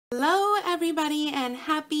everybody and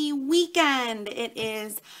happy weekend. It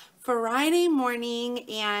is Friday morning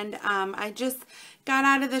and I just got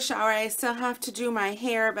out of the shower. I still have to do my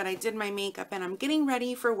hair, but I did my makeup and I'm getting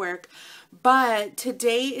ready for work. But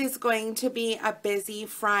today is going to be a busy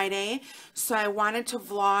Friday, so I wanted to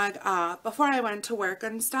vlog before I went to work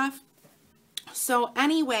and stuff. So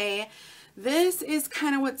anyway, this is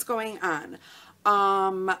kind of what's going on.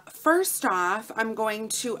 First off, I'm going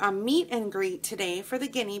to a meet and greet today for the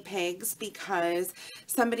guinea pigs because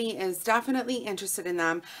somebody is definitely interested in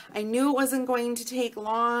them. I knew it wasn't going to take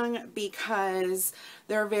long because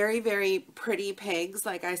they're very, very pretty pigs,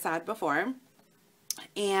 like I said before.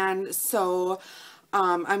 And so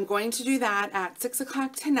I'm going to do that at 6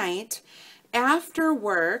 o'clock tonight. After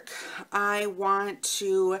work, I want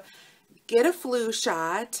to get a flu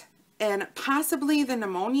shot and possibly the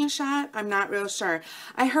pneumonia shot. I'm not real sure.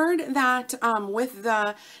 I heard that with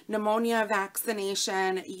the pneumonia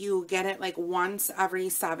vaccination, you get it like once every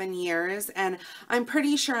 7 years. And I'm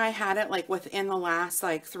pretty sure I had it like within the last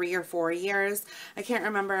like 3 or 4 years. I can't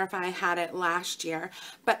remember if I had it last year.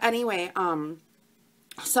 But anyway,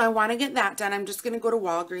 so I want to get that done. I'm just going to go to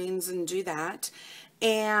Walgreens and do that.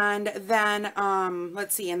 And then,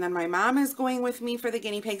 let's see, and then my mom is going with me for the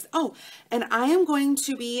guinea pigs. Oh, and I am going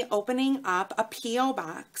to be opening up a P.O.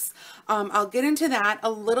 box. I'll get into that a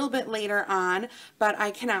little bit later on, but I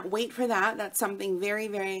cannot wait for that. That's something very,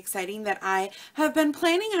 very exciting that I have been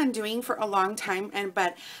planning on doing for a long time,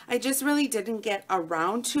 but I just really didn't get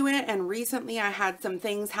around to it. And recently I had some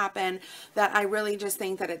things happen that I really just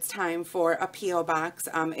think that it's time for a P.O. box.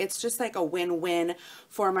 It's just like a win-win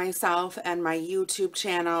for myself and my YouTube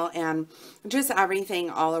channel and just everything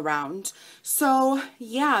all around. So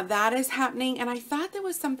yeah, that is happening. And I thought there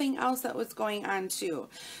was something else that was going on too.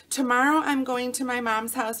 Tomorrow I'm going to my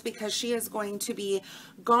mom's house because she is going to be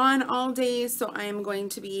gone all day. So I am going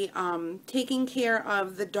to be taking care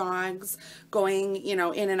of the dogs, going, you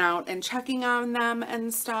know, in and out and checking on them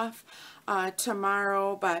and stuff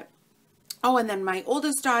tomorrow. But oh, and then my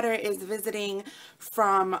oldest daughter is visiting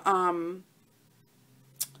from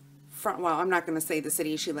well, I'm not going to say the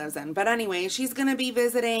city she lives in, but anyway, she's going to be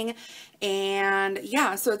visiting, and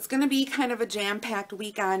yeah, so it's going to be kind of a jam-packed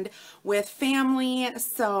weekend with family.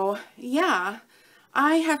 So yeah,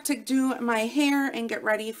 I have to do my hair and get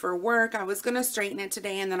ready for work. I was going to straighten it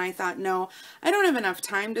today, and then I thought, no, I don't have enough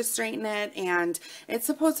time to straighten it, and it's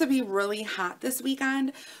supposed to be really hot this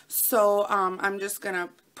weekend, so I'm just going to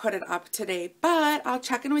put it up today, but I'll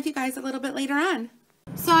check in with you guys a little bit later on.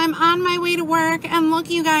 So I'm on my way to work, and look,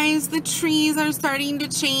 you guys, the trees are starting to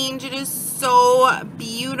change. It is so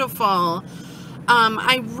beautiful.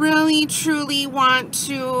 I really, truly want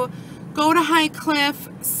to go to High Cliff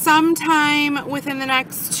sometime within the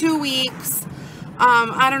next 2 weeks.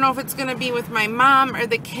 I don't know if it's going to be with my mom or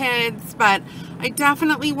the kids, but I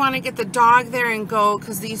definitely want to get the dog there and go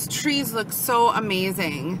because these trees look so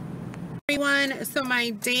amazing. Everyone, so my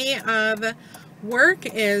day of work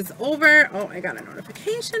is over. Oh, I got a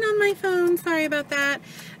notification on my phone. Sorry about that.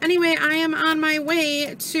 Anyway, I am on my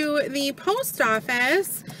way to the post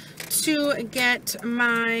office to get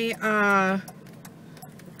my,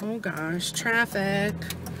 oh gosh, traffic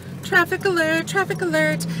alert, traffic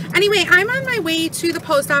alert. Anyway, I'm on my way to the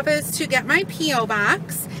post office to get my P.O.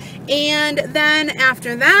 box. And then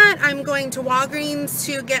after that, I'm going to Walgreens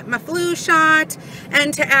to get my flu shot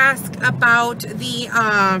and to ask about the,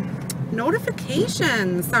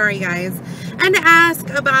 notifications, sorry guys, and to ask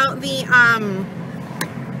about the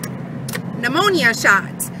pneumonia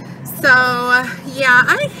shot. So yeah,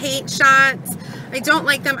 I hate shots. I don't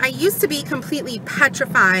like them. I used to be completely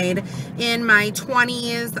petrified in my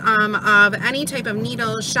 20s of any type of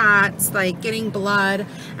needle shots, like getting blood,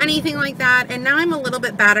 anything like that. And now I'm a little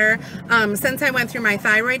bit better. Since I went through my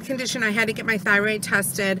thyroid condition, I had to get my thyroid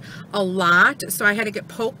tested a lot. So I had to get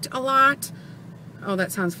poked a lot. Oh,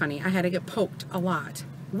 that sounds funny. I had to get poked a lot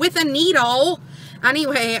with a needle.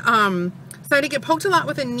 Anyway, so I had to get poked a lot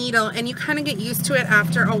with a needle, and you kind of get used to it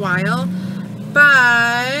after a while.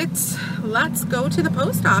 But let's go to the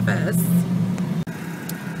post office.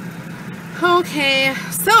 Okay,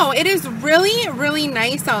 so it is really, really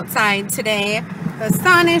nice outside today. The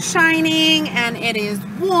sun is shining and it is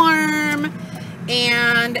warm.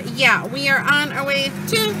 And yeah, we are on our way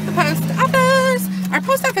to the post office. Our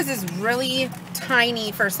post office is really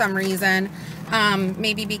tiny for some reason.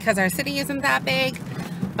 Maybe because our city isn't that big.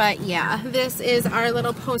 But yeah, this is our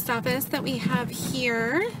little post office that we have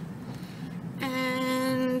here.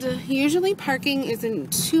 And usually parking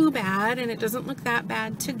isn't too bad, and it doesn't look that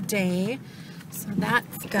bad today. So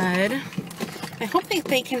that's good. I hope that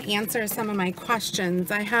they can answer some of my questions.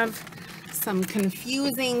 I have some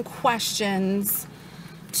confusing questions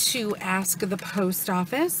to ask the post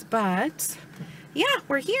office, but yeah,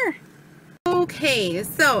 we're here. Okay,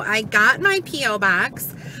 so I got my P.O.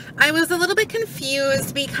 box. I was a little bit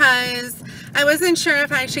confused because I wasn't sure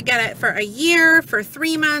if I should get it for a year, for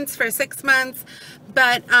 3 months, for 6 months,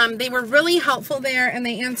 but they were really helpful there and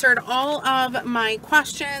they answered all of my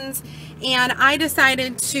questions, and I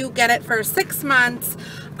decided to get it for 6 months.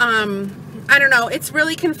 I don't know, it's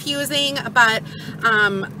really confusing, but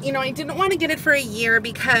you know, I didn't want to get it for a year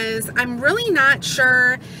because I'm really not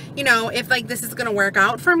sure, you know, if like this is going to work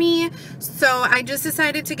out for me. So I just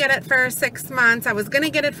decided to get it for 6 months. I was going to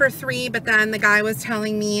get it for 3, but then the guy was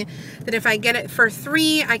telling me that if I get it for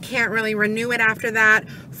 3, I can't really renew it after that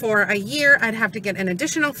for a year. I'd have to get an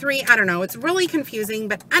additional 3. I don't know. It's really confusing,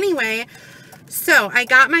 but anyway, so I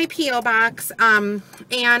got my P.O. box, and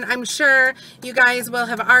I'm sure you guys will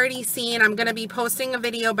have already seen, I'm going to be posting a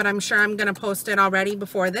video, but I'm sure I'm going to post it already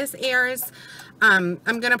before this airs. I'm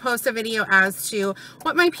going to post a video as to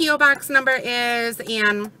what my P.O. box number is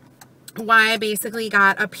and why I basically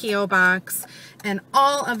got a P.O. box and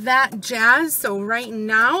all of that jazz. So right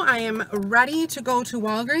now I am ready to go to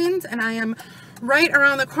Walgreens, and I am right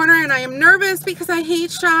around the corner, and I am nervous because I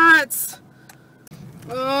hate shots.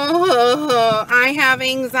 Oh, I have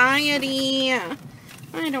anxiety.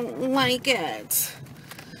 I don't like it.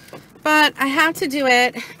 But I have to do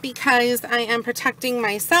it because I am protecting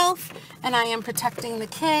myself and I am protecting the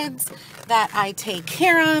kids that I take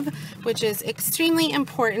care of, which is extremely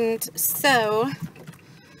important. So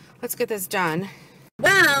let's get this done.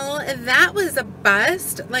 Well, that was a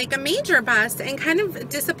bust, like a major bust, and kind of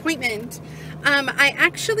disappointment.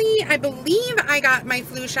 I believe I got my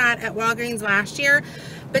flu shot at Walgreens last year,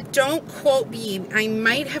 but don't quote me. I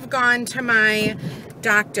might have gone to my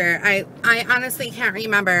doctor. I honestly can't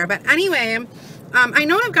remember. But anyway, I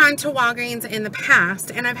know I've gone to Walgreens in the past,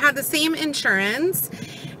 and I've had the same insurance.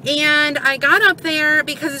 And I got up there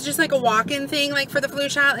because it's just like a walk-in thing, like for the flu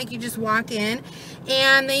shot, like you just walk in.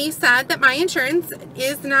 And they said that my insurance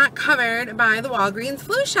is not covered by the Walgreens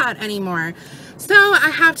flu shot anymore. So I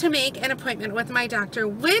have to make an appointment with my doctor,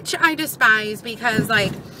 which I despise because,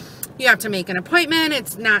 like, you have to make an appointment.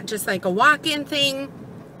 It's not just like a walk-in thing.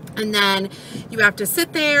 And then you have to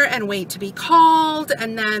sit there and wait to be called,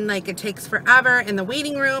 and then like it takes forever in the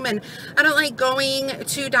waiting room. And I don't like going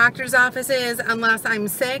to doctor's offices unless I'm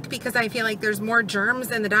sick, because I feel like there's more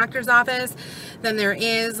germs in the doctor's office than there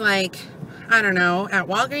is, like, I don't know, at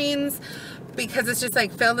Walgreens, because it's just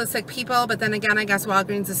like filled with sick people. But then again, I guess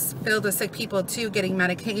Walgreens is filled with sick people too, getting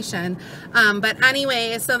medication. But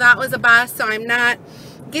anyway, so that was a bust. So I'm not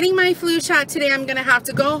getting my flu shot today. I'm gonna have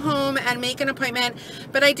to go home and make an appointment.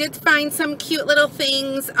 But I did find some cute little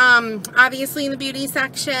things, obviously in the beauty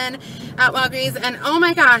section at Walgreens. And oh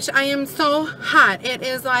my gosh, I am so hot. It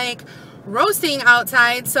is like roasting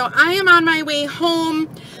outside. So I am on my way home.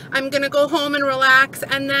 I'm gonna go home and relax,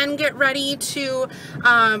 and then get ready to,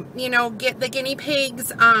 you know, get the guinea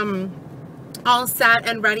pigs all set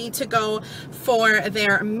and ready to go for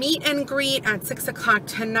their meet and greet at 6 o'clock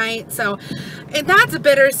tonight. So that's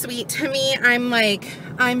bittersweet to me.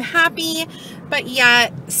 I'm happy, but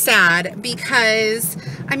yet sad, because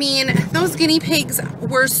I mean, those guinea pigs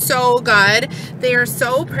were so good. They are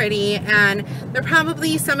so pretty, and they're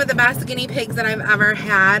probably some of the best guinea pigs that I've ever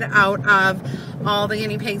had out of all the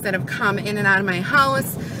guinea pigs that have come in and out of my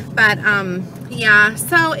house. But yeah,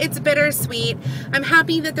 so it's bittersweet. I'm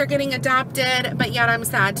happy that they're getting adopted, but yet I'm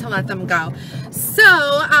sad to let them go. So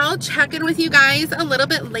I'll check in with you guys a little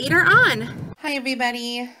bit later on. Hi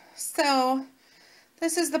everybody. So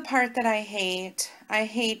this is the part that I hate. I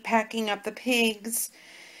hate packing up the pigs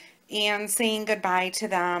and saying goodbye to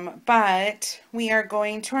them, but we are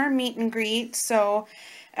going to our meet and greet. So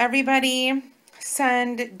everybody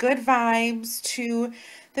send good vibes to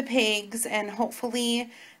the pigs, and hopefully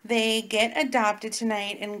they get adopted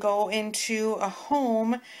tonight and go into a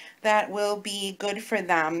home that will be good for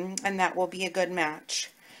them, and that will be a good match.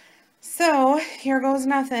 So here goes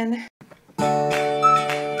nothing.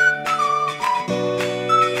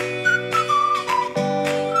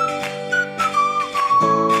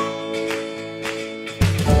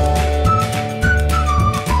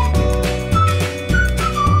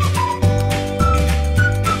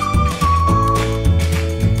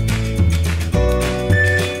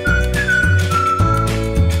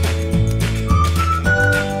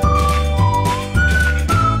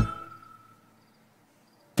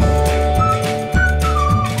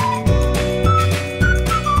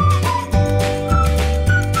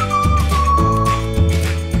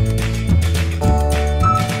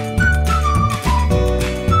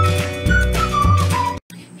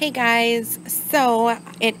 Hey guys, so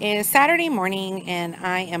it is Saturday morning and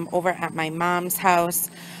I am over at my mom's house.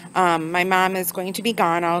 My mom is going to be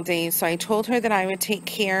gone all day, so I told her that I would take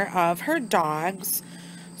care of her dogs.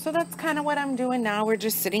 So that's kind of what I'm doing now. We're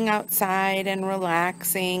just sitting outside and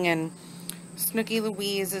relaxing, and Snooky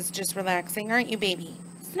Louise is just relaxing, aren't you, baby?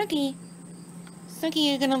 Snooky, Snooky,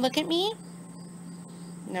 you gonna look at me?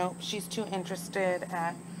 Nope, she's too interested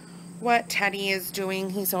at what Teddy is doing.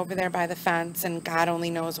 He's over there by the fence, and God only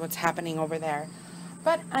knows what's happening over there.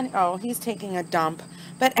 But, oh, he's taking a dump.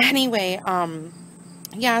 But anyway,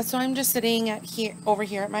 yeah, so I'm just sitting over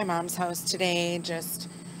here at my mom's house today, just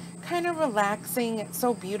kind of relaxing. It's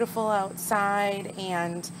so beautiful outside,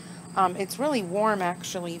 and it's really warm,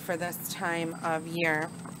 actually, for this time of year.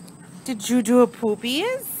 Did you do a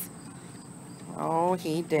poopies? Oh,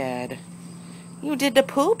 he did. You did the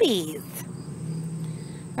poopies.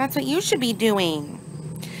 That's what you should be doing.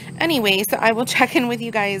 Anyway, so I will check in with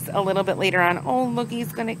you guys a little bit later on. Oh, look,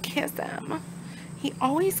 he's going to kiss him. He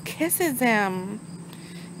always kisses him.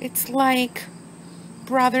 It's like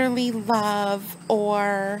brotherly love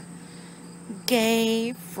or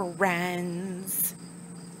gay friends.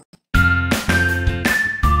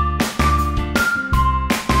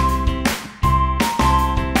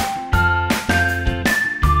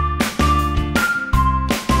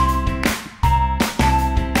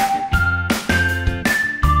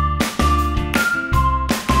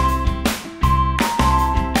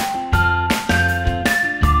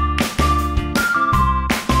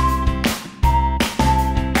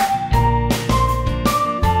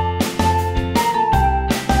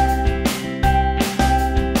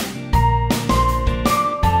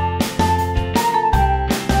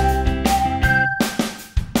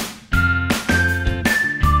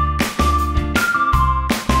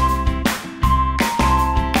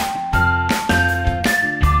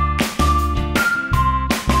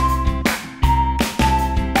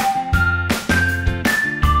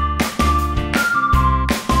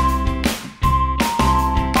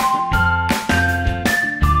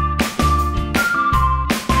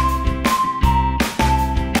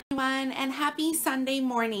 Happy Sunday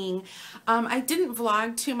morning. I didn't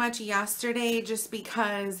vlog too much yesterday just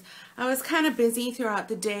because I was kind of busy throughout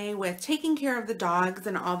the day with taking care of the dogs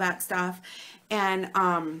and all that stuff, and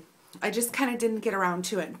I just kind of didn't get around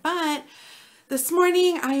to it. But this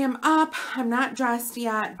morning I am up. I'm not dressed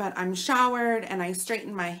yet, but I'm showered and I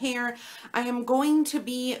straightened my hair. I am going to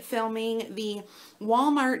be filming the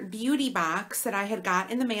Walmart beauty box that I had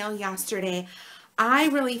got in the mail yesterday. I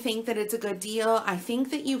really think that it's a good deal. I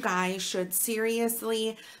think that you guys should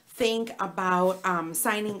seriously think about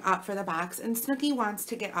signing up for the box. And Snooky wants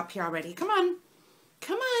to get up here already. Come on.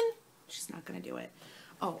 Come on. She's not going to do it.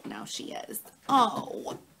 Oh, now she is.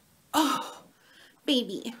 Oh. Oh.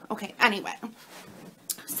 Baby. Okay, anyway.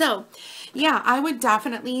 So, yeah, I would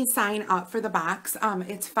definitely sign up for the box.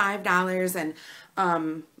 It's $5,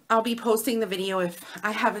 and I'll be posting the video if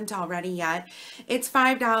I haven't already yet. It's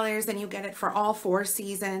 $5 and you get it for all 4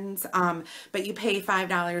 seasons, but you pay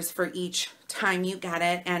 $5 for each time you get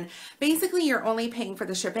it. And basically you're only paying for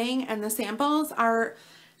the shipping, and the samples are,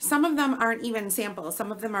 some of them aren't even samples.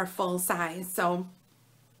 Some of them are full size. So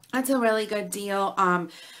that's a really good deal.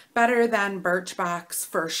 Better than Birchbox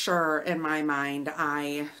for sure in my mind.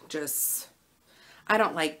 I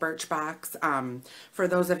don't like Birchbox. For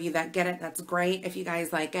those of you that get it, that's great if you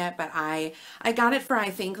guys like it. But I got it for, I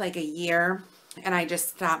think, like a year, and I just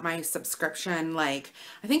stopped my subscription. Like,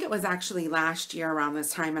 I think it was actually last year around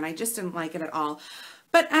this time, and I just didn't like it at all.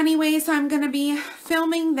 But anyway, so I'm going to be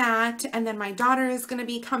filming that, and then my daughter is going to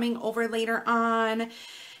be coming over later on.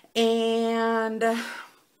 And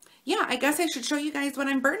yeah, I guess I should show you guys what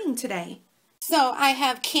I'm burning today. So I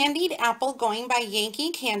have Candied Apple going by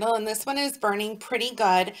Yankee Candle, and this one is burning pretty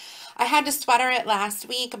good. I had to sweater it last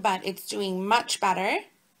week, but it's doing much better.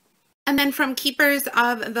 And then from Keepers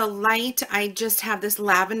of the Light, I just have this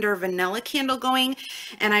lavender vanilla candle going,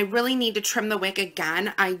 and I really need to trim the wick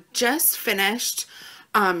again. I just finished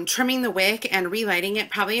trimming the wick and relighting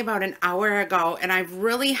it probably about an hour ago, and I've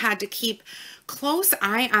really had to keep close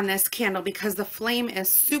eye on this candle because the flame is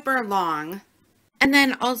super long. And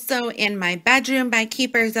then also in my bedroom by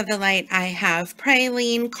Keepers of the Light, I have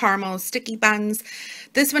Praline Caramel Sticky Buns.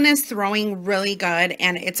 This one is throwing really good,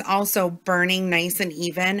 and it's also burning nice and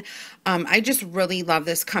even. I just really love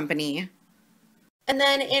this company. And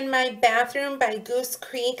then in my bathroom by Goose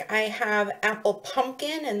Creek, I have Apple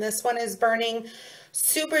Pumpkin, and this one is burning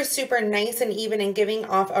super, super nice and even and giving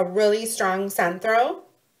off a really strong scent throw.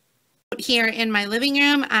 Here in my living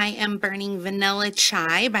room, I am burning Vanilla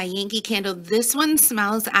Chai by Yankee Candle. This one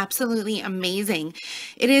smells absolutely amazing.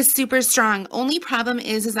 It is super strong. Only problem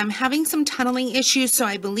is I'm having some tunneling issues, so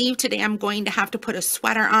I believe today I'm going to have to put a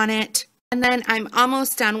sweater on it. And then I'm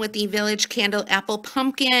almost done with the Village Candle Apple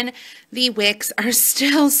Pumpkin. The wicks are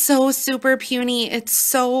still so super puny. It's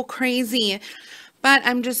so crazy. But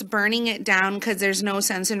I'm just burning it down because there's no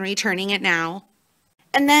sense in returning it now.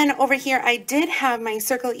 And then over here, I did have my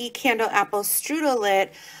Circle E Candle Apple Strudel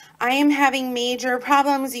lit. I am having major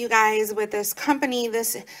problems, you guys, with this company.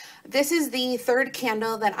 This is the third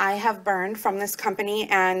candle that I have burned from this company,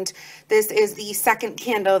 and this is the second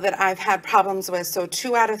candle that I've had problems with. So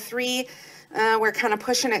 2 out of 3, we're kind of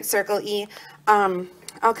pushing it, Circle E.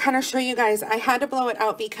 I'll kind of show you guys. I had to blow it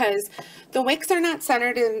out because the wicks are not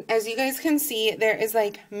centered, and as you guys can see, there is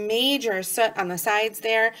like major soot on the sides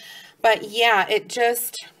there. But yeah, it's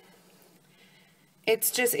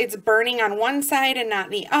burning on one side and not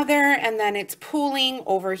the other, and then it's pooling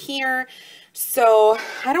over here. So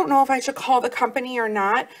I don't know if I should call the company or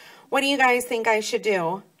not. What do you guys think I should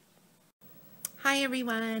do? Hi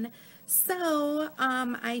everyone. So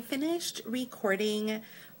I finished recording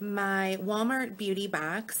my Walmart beauty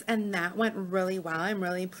box, and that went really well. I'm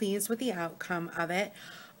really pleased with the outcome of it.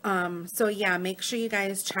 So yeah, make sure you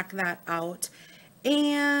guys check that out.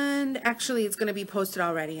 And actually, it's going to be posted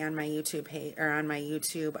already on my YouTube page or on my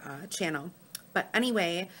YouTube channel. But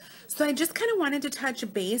anyway, so I just kind of wanted to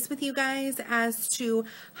touch base with you guys as to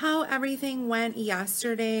how everything went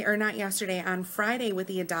yesterday, or not yesterday, on Friday with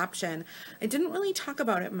the adoption. I didn't really talk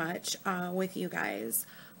about it much with you guys,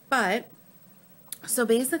 but so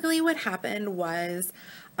basically what happened was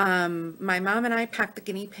my mom and I packed the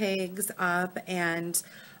guinea pigs up and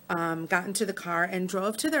got into the car and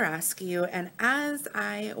drove to the rescue. And as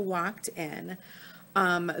I walked in,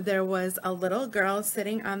 there was a little girl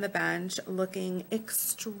sitting on the bench looking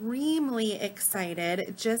extremely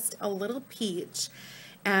excited, just a little peach.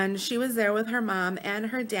 And she was there with her mom and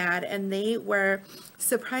her dad, and they were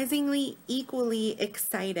surprisingly equally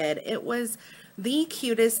excited. It was the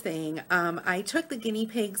cutest thing. I took the guinea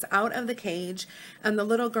pigs out of the cage, and the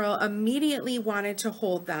little girl immediately wanted to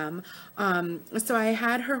hold them. So I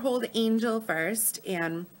had her hold Angel first,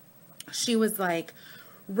 and she was like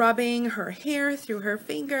rubbing her hair through her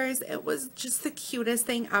fingers. It was just the cutest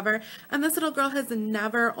thing ever. And this little girl has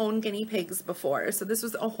never owned guinea pigs before, so this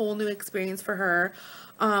was a whole new experience for her.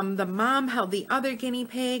 The mom held the other guinea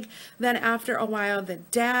pig. Then after a while, the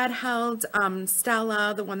dad held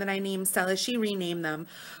Stella, the one that I named Stella. She renamed them.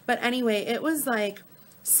 But anyway, it was like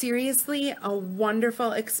seriously a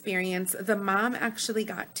wonderful experience. The mom actually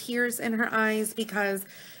got tears in her eyes because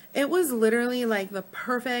it was literally like the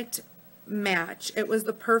perfect match. It was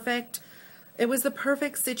the perfect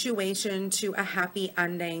situation to a happy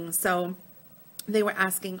ending. So they were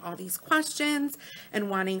asking all these questions and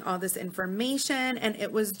wanting all this information, and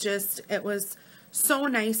it was so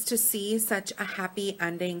nice to see such a happy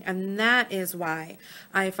ending. And that is why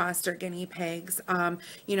I foster guinea pigs.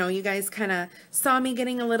 You know, you guys kind of saw me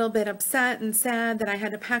getting a little bit upset and sad that I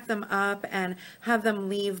had to pack them up and have them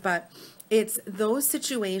leave, but it's those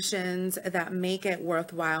situations that make it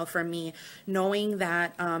worthwhile for me, knowing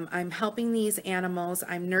that I'm helping these animals,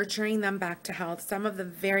 I'm nurturing them back to health, some of them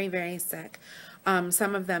very, very sick,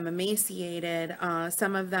 some of them emaciated,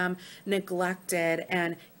 some of them neglected,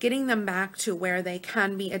 and getting them back to where they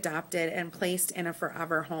can be adopted and placed in a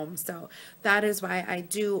forever home. So that is why I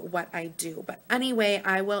do what I do. But anyway,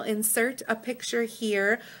 I will insert a picture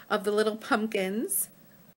here of the little pumpkins.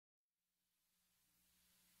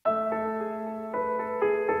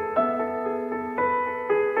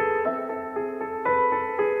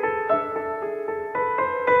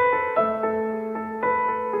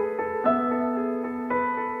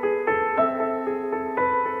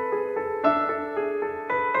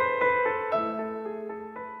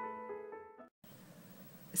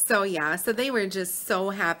 So yeah, so they were just so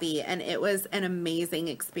happy, and it was an amazing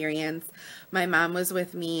experience. My mom was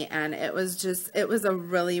with me, and it was a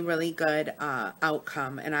really, really good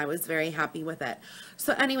outcome, and I was very happy with it.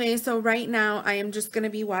 So anyway, so right now I am just going to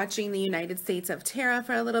be watching the United States of Tara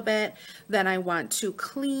for a little bit. Then I want to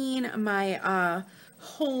clean my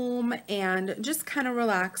home and just kind of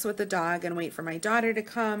relax with the dog and wait for my daughter to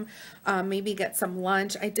come, maybe get some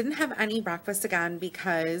lunch. I didn't have any breakfast again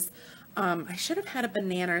because I should have had a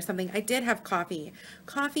banana or something. I did have coffee.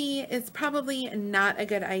 Coffee is probably not a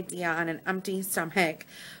good idea on an empty stomach.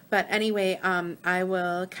 But anyway, I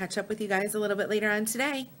will catch up with you guys a little bit later on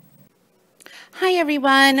today. Hi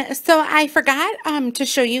everyone. So I forgot to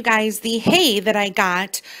show you guys the hay that I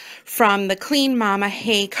got from the Clean Mama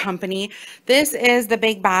Hay Company. This is the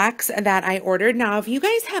big box that I ordered. Now, if you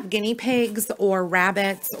guys have guinea pigs or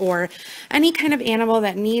rabbits or any kind of animal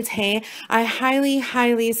that needs hay, I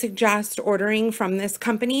highly suggest ordering from this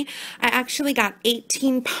company. I actually got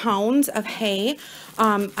 18 pounds of hay.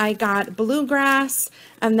 I got bluegrass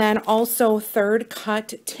and then also third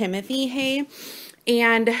cut Timothy hay.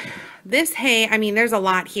 And this hay, I mean, there's a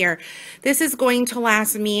lot here. This is going to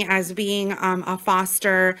last me as being a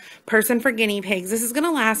foster person for guinea pigs. This is going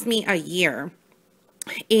to last me a year.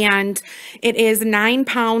 And it is 9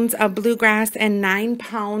 pounds of bluegrass and 9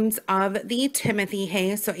 pounds of the Timothy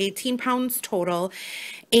hay, so 18 pounds total.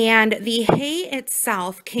 And the hay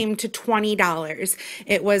itself came to $20.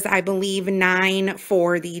 It was, I believe, 9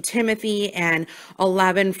 for the Timothy and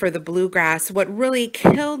 11 for the bluegrass. What really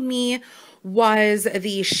killed me was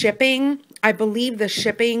the shipping. I believe the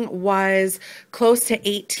shipping was close to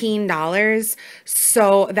 $18.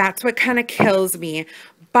 So that's what kind of kills me.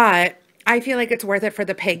 But I feel like it's worth it for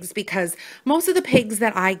the pigs because most of the pigs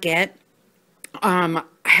that I get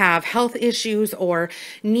have health issues or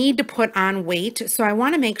need to put on weight. So I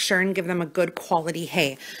want to make sure and give them a good quality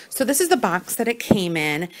hay. So this is the box that it came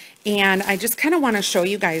in. And I just kind of want to show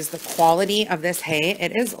you guys the quality of this hay.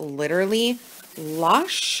 It is literally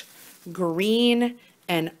lush, green,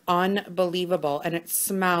 and unbelievable, and it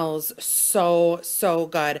smells so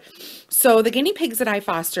good. So the guinea pigs that I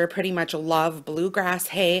foster pretty much love bluegrass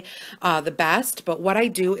hay the best, but what I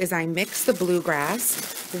do is I mix the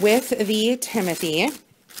bluegrass with the Timothy,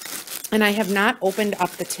 and I have not opened up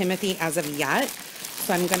the Timothy as of yet,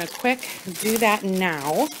 so I'm gonna quick do that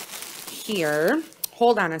now here.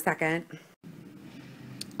 Hold on a second.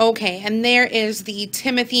 Okay, and there is the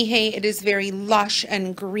Timothy hay. It is very lush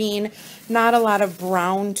and green, not a lot of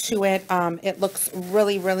brown to it. It looks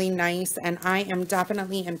really nice, and I am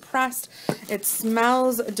definitely impressed. It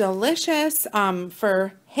smells delicious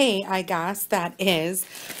for hay, I guess that is.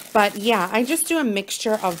 But yeah, I just do a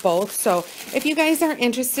mixture of both. So if you guys are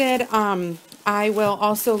interested, I will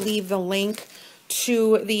also leave the link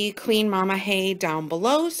to the Clean Mama hay down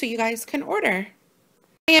below so you guys can order.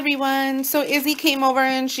 Hey everyone, so Izzy came over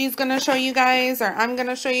and she's going to show you guys, or I'm going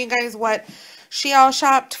to show you guys what she all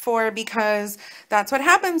shopped for, because that's what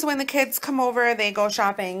happens when the kids come over, they go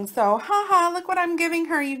shopping. So, haha, look what I'm giving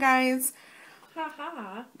her, you guys.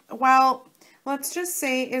 Haha. Well, let's just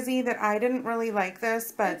say, Izzy, that I didn't really like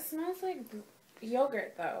this, but... It smells like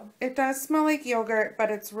yogurt, though. It does smell like yogurt, but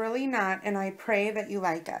it's really not, and I pray that you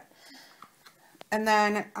like it. And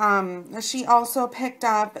then she also picked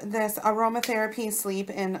up this aromatherapy sleep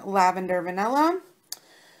in lavender vanilla.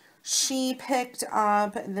 She picked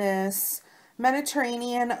up this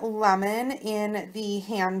Mediterranean lemon in the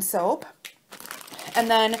hand soap.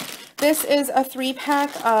 And then this is a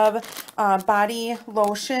 3-pack of body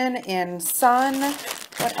lotion in sun.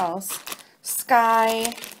 What else?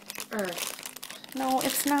 Sky. Earth. No,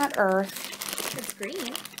 it's not earth. It's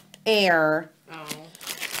green. Air. Oh.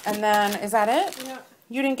 And then, is that it? Yeah.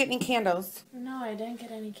 You didn't get any candles? No, I didn't get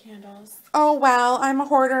any candles. Oh, well, I'm a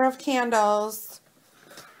hoarder of candles.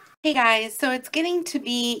 Hey guys, so it's getting to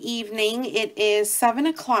be evening. It is 7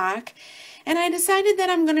 o'clock, and I decided that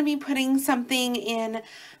I'm going to be putting something in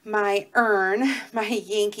my urn, my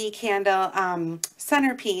Yankee Candle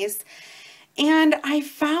centerpiece, and I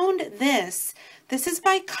found this. This is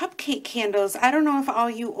by Cupcake Candles. I don't know if all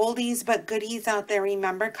you oldies but goodies out there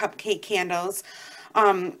remember Cupcake Candles.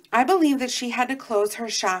 I believe that she had to close her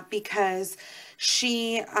shop because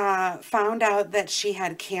she found out that she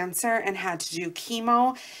had cancer and had to do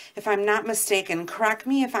chemo, if I'm not mistaken. Correct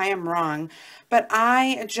me if I am wrong. But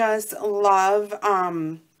I just love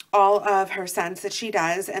all of her scents that she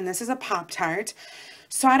does, and this is a Pop-Tart.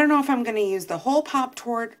 So I don't know if I'm going to use the whole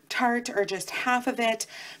Pop-Tart or just half of it,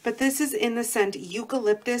 but this is in the scent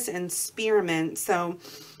Eucalyptus and Spearmint, so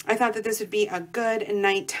I thought that this would be a good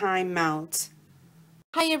nighttime melt.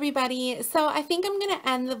 Hi everybody, so I think I'm going to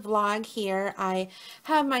end the vlog here. I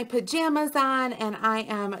have my pajamas on and I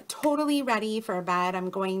am totally ready for bed. I'm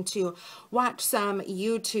going to watch some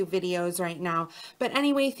YouTube videos right now. But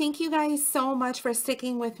anyway, thank you guys so much for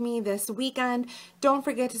sticking with me this weekend. Don't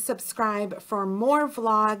forget to subscribe for more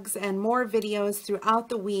vlogs and more videos throughout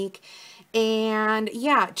the week. And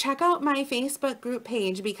yeah, check out my Facebook group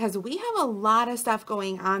page because we have a lot of stuff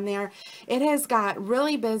going on there. It has got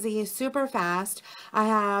really busy super fast. I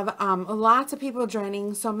have lots of people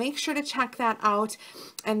joining, so make sure to check that out.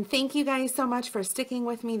 And thank you guys so much for sticking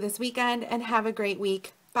with me this weekend, and have a great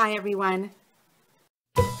week. Bye everyone.